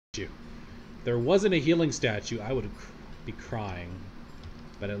If there wasn't a healing statue, I would be crying.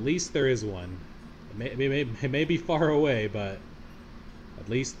 But at least there is one. It may be far away, but at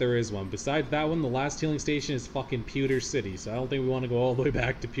least there is one. Besides that one, the last healing station is fucking Pewter City, so I don't think we want to go all the way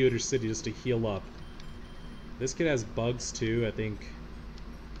back to Pewter City just to heal up. This kid has bugs too. I think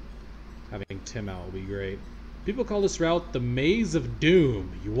having Tim out will be great. People call this route the Maze of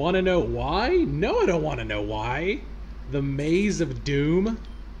Doom. You want to know why? No, I don't want to know why. The Maze of Doom?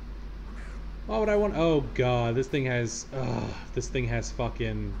 Why would I want... Oh god, this thing has... this thing has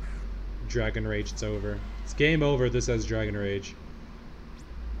fucking Dragon Rage. It's over. It's game over. This has Dragon Rage.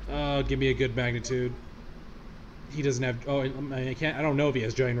 Oh, give me a good magnitude. He doesn't have... Oh, I can't... I don't know if he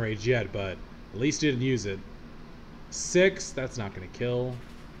has Dragon Rage yet, but at least he didn't use it. 6. That's not gonna kill.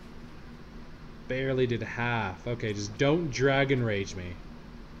 Barely did half. Okay, just don't Dragon Rage me.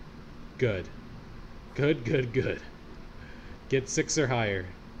 Good. Good, good, good. Get 6 or higher.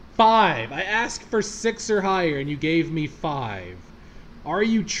 5! I asked for 6 or higher and you gave me 5. Are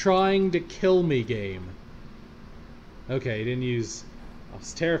you trying to kill me, game? Okay, you didn't use... I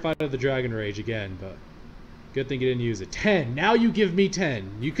was terrified of the Dragon Rage again, but good thing you didn't use it. 10! Now you give me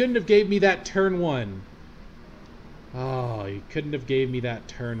 10! You couldn't have gave me that turn 1. Oh, you couldn't have gave me that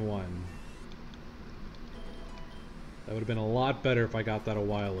turn 1. That would have been a lot better if I got that a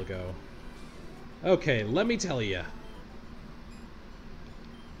while ago. Okay, let me tell you.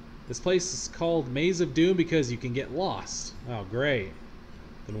 This place is called Maze of Doom because you can get lost. Oh, great.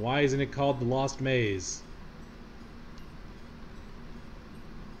 Then why isn't it called the Lost Maze?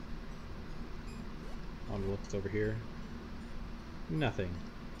 I wonder what's over here. Nothing.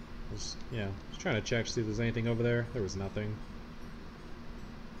 Just trying to check to see if there's anything over there. There was nothing.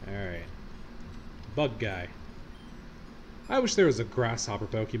 Alright. Bug guy. I wish there was a grasshopper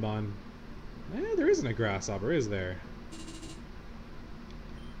Pokemon. There isn't a grasshopper, is there?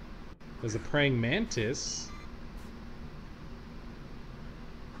 There's a praying mantis.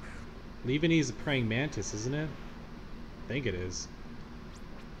 Leavanny's a praying mantis, isn't it? I think it is.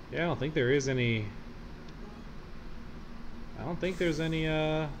 Yeah, I don't think there is any... I don't think there's any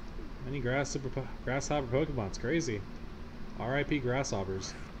grasshopper Pokemon. It's crazy. R.I.P.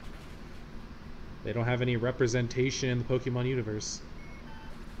 grasshoppers. They don't have any representation in the Pokemon universe.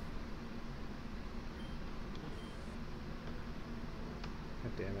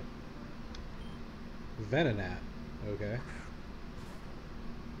 God damn it. Venonat. Okay.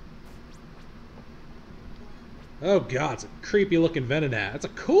 Oh god, it's a creepy looking Venonat. It's a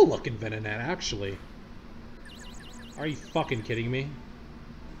cool looking Venonat, actually. Are you fucking kidding me?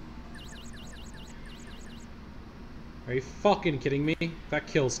 Are you fucking kidding me? That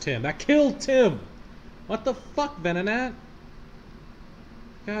kills Tim. That killed Tim! What the fuck, Venonat?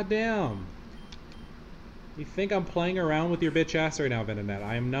 God damn. You think I'm playing around with your bitch ass right now, Venonat?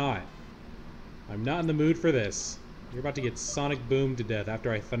 I am not. I'm not in the mood for this. You're about to get Sonic Boomed to death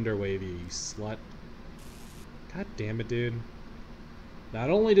after I Thunder Wave you, you slut. God damn it, dude. Not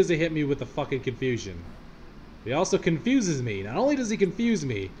only does he hit me with the fucking confusion, he also confuses me. Not only does he confuse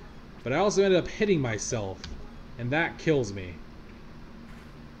me, but I also ended up hitting myself. And that kills me.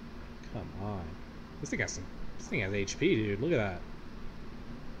 Come on. This thing has HP, dude. Look at that.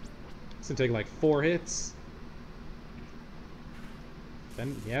 It's gonna take like 4 hits.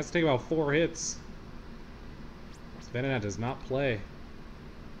 Then he has to take about 4 hits. This Venonat does not play.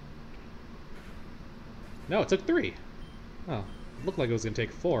 No, it took 3. Oh, it looked like it was gonna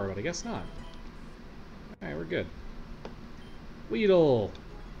take 4, but I guess not. Alright, we're good. Weedle!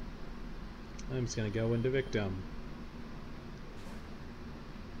 I'm just gonna go into Victim.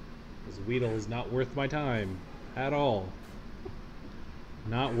 Because Weedle is not worth my time. At all.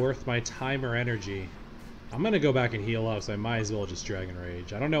 Not worth my time or energy. I'm gonna go back and heal up, so I might as well just Dragon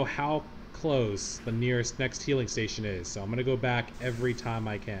Rage. I don't know how close the nearest next healing station is, so I'm gonna go back every time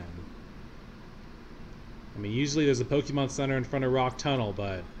I can. I mean, usually there's a Pokemon Center in front of Rock Tunnel,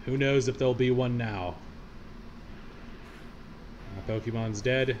 but who knows if there'll be one now. My Pokemon's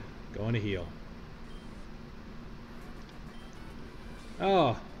dead. Going to heal.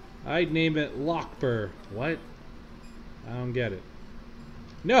 Oh, I'd name it Lockbur. What? I don't get it.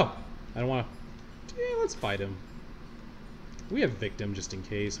 No! I don't want to... Yeah, let's fight him. We have Victim just in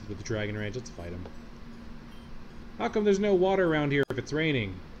case with the Dragon Rage. Let's fight him. How come there's no water around here if it's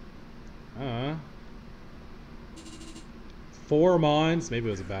raining? 4 Mons? Maybe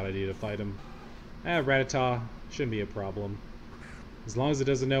it was a bad idea to fight him. Rattata. Shouldn't be a problem. As long as it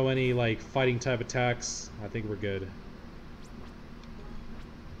doesn't know any, like, fighting type attacks, I think we're good.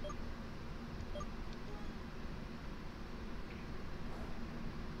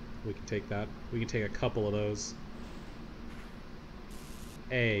 We can take that. We can take a couple of those.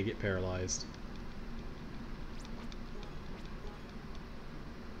 A, get paralyzed.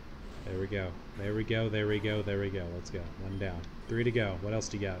 There we go. There we go, there we go, there we go. Let's go. 1 down. 3 to go. What else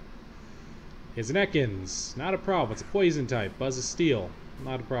do you got? Here's an Ekans. Not a problem. It's a poison type. Buzz of Steel.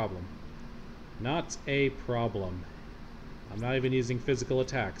 Not a problem. Not a problem. I'm not even using physical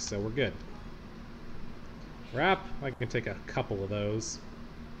attacks, so we're good. Wrap. I can take a couple of those.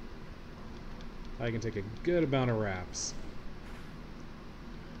 I can take a good amount of wraps.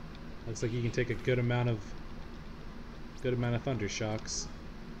 Looks like you can take a good amount of thunder shocks.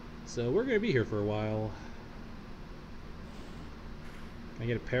 So we're gonna be here for a while. Can I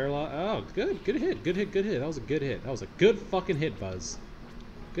get a paralyze? Oh, good hit, good hit, good hit. That was a good hit. That was a good fucking hit, Buzz.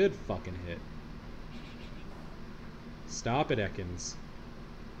 Good fucking hit. Stop it, Ekans.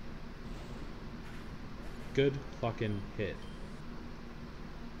 Good fucking hit.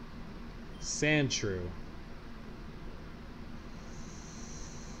 Sandshrew.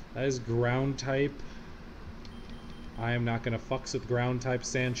 That is ground type. I am not gonna fucks with ground type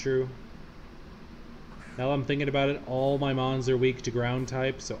Sandshrew. Now that I'm thinking about it, all my mons are weak to ground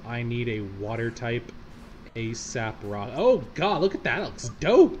type, so I need a water type ASAP rock. Oh god, look at that. That looks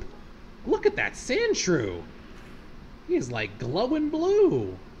dope. Look at that Sandshrew. He is like glowing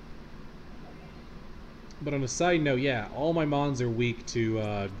blue. But on a side note, yeah, all my mons are weak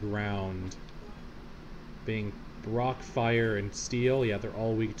to ground. Being rock, fire, and steel, yeah, they're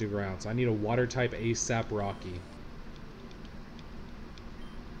all weak to ground. So I need a water type ASAP Rocky.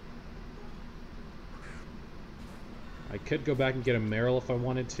 I could go back and get a Meryl if I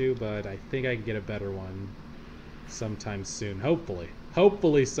wanted to, but I think I can get a better one sometime soon. Hopefully.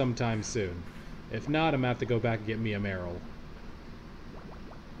 Hopefully sometime soon. If not, I'm going to have to go back and get me a Meryl.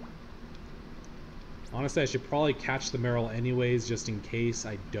 Honestly, I should probably catch the Meryl anyways, just in case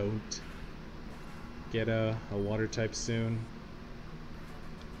I don't get a water type soon.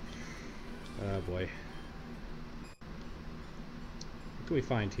 Oh boy. What can we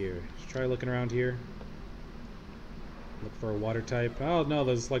find here? Let's try looking around here. Look for a water type. Oh no,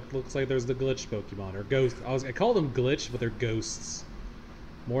 there's like looks like there's the glitch Pokemon or ghost. I call them glitch, but they're ghosts.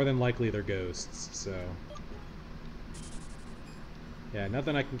 More than likely they're ghosts. So yeah,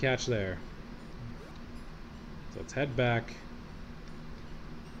 nothing I can catch there. So let's head back.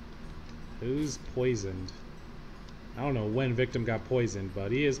 Who's poisoned? I don't know when Victim got poisoned,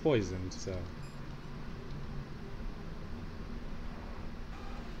 but he is poisoned. So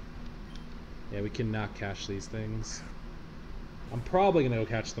yeah, we cannot catch these things. I'm probably gonna go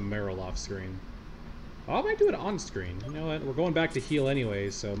catch the Meryl off screen. Oh, I might do it on screen. You know what? We're going back to heal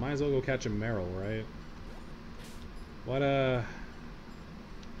anyways, so might as well go catch a Meryl, right? What I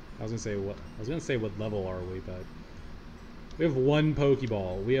was gonna say what level are we, but we have 1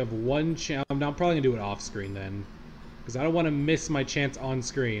 Pokeball. We have 1 chance. I'm probably gonna do it off screen then, because I don't want to miss my chance on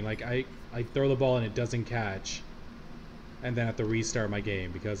screen. Like I throw the ball and it doesn't catch, and then have to restart my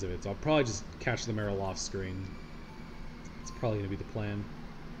game because of it. So I'll probably just catch the Meryl off screen. It's probably going to be the plan.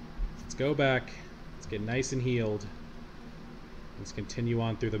 Let's go back. Let's get nice and healed. Let's continue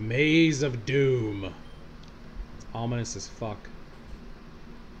on through the maze of doom. It's ominous as fuck.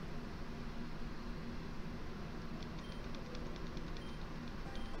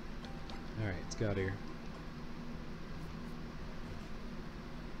 Alright, let's get out of here.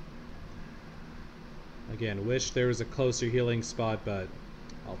 Again, wish there was a closer healing spot, but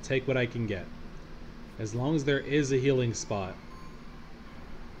I'll take what I can get. As long as there is a healing spot,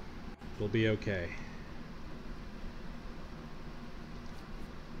 we'll be okay.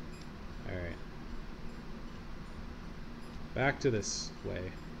 Alright. Back to this way.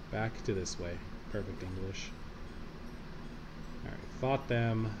 Back to this way. Perfect English. Alright, fought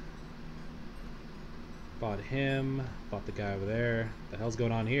them. Fought him. Fought the guy over there. What the hell's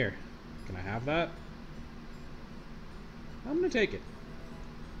going on here? Can I have that? I'm gonna take it.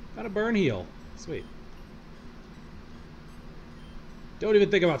 Got a burn heal. Sweet. Don't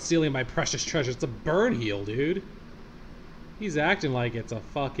even think about stealing my precious treasure. It's a burn heal, dude. He's acting like it's a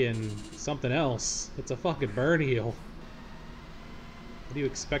fucking something else. It's a fucking burn heal. What do you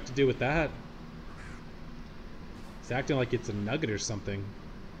expect to do with that? He's acting like it's a nugget or something.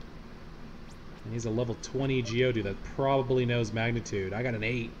 And he's a level 20 Geodude that probably knows magnitude. I got an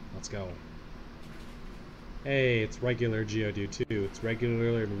 8. Let's go. Hey, it's regular Geodude too. It's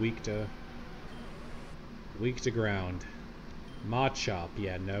regular and weak to ground. Machop,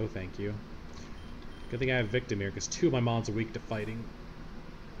 yeah, no, thank you. Good thing I have Victim here, because 2 of my mons are weak to fighting.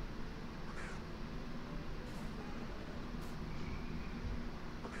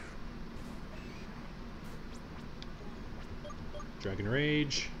 Dragon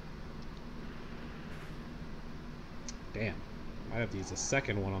Rage. Damn. I have to use a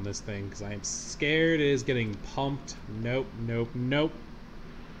second one on this thing because I am scared it is getting pumped. Nope, nope, nope.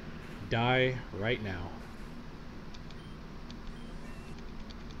 Die right now.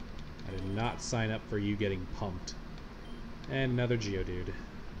 I did not sign up for you getting pumped. And another Geodude.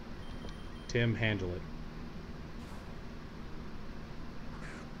 Tim, handle it.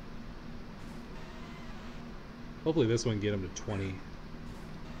 Hopefully this one can get him to 20.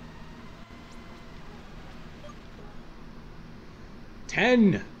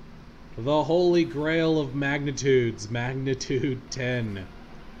 $10! The holy grail of magnitudes. Magnitude 10.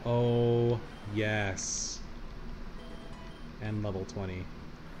 Oh, yes. And level 20.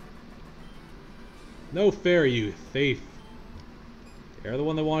 No fair, you thief. You're the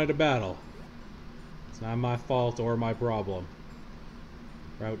one that wanted to battle. It's not my fault or my problem.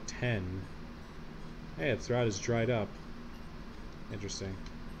 Route 10. Hey, its route is dried up. Interesting.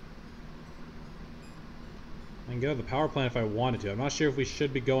 I can go to the power plant if I wanted to. I'm not sure if we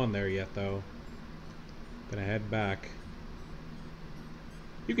should be going there yet, though. Gonna head back.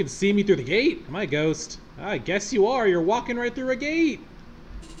 You can see me through the gate? Am I a ghost? I guess you are. You're walking right through a gate.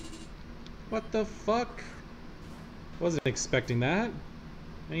 What the fuck? Wasn't expecting that.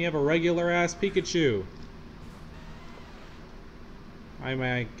 And you have a regular-ass Pikachu.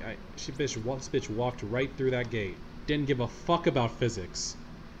 This bitch walked right through that gate. Didn't give a fuck about physics.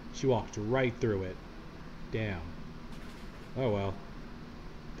 She walked right through it. Damn. Oh well.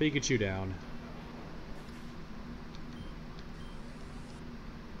 Pikachu down.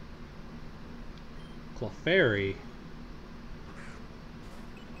 Clefairy.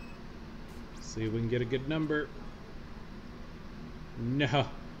 See if we can get a good number. No.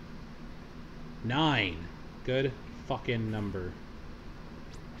 9. Good fucking number.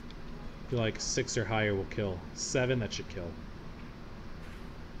 I feel like 6 or higher will kill. 7, that should kill.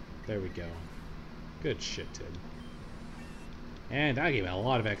 There we go. Good shit, Tim. And I gave it a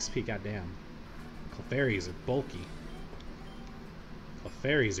lot of XP, goddamn. Clefairies are bulky.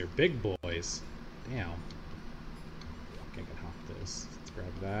 Clefairies are big boys. Damn. I can hop this. Let's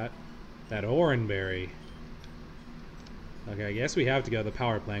grab that. That Oranberry. Okay, I guess we have to go to the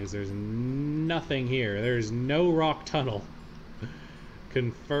power plant because there's nothing here. There's no rock tunnel.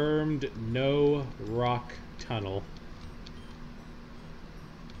 Confirmed no rock tunnel.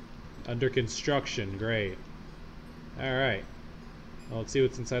 Under construction, great. Alright. Well, let's see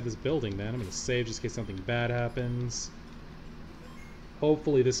what's inside this building then. I'm gonna save just in case something bad happens.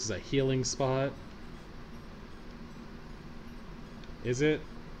 Hopefully this is a healing spot. Is it?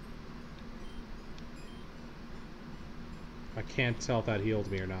 I can't tell if that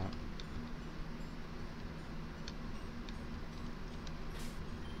healed me or not.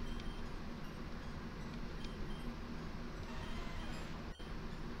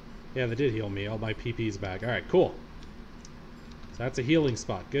 Yeah, that did heal me. All my PP's back. Alright, cool. So that's a healing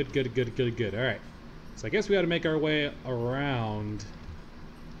spot. Good, good, good, good, good. Alright. So I guess we gotta make our way around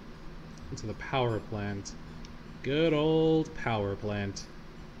into the power plant. Good old power plant.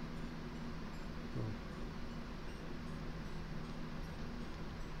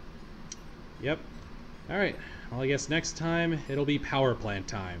 Yep. Alright. Well, I guess next time it'll be power plant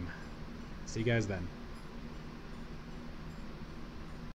time. See you guys then.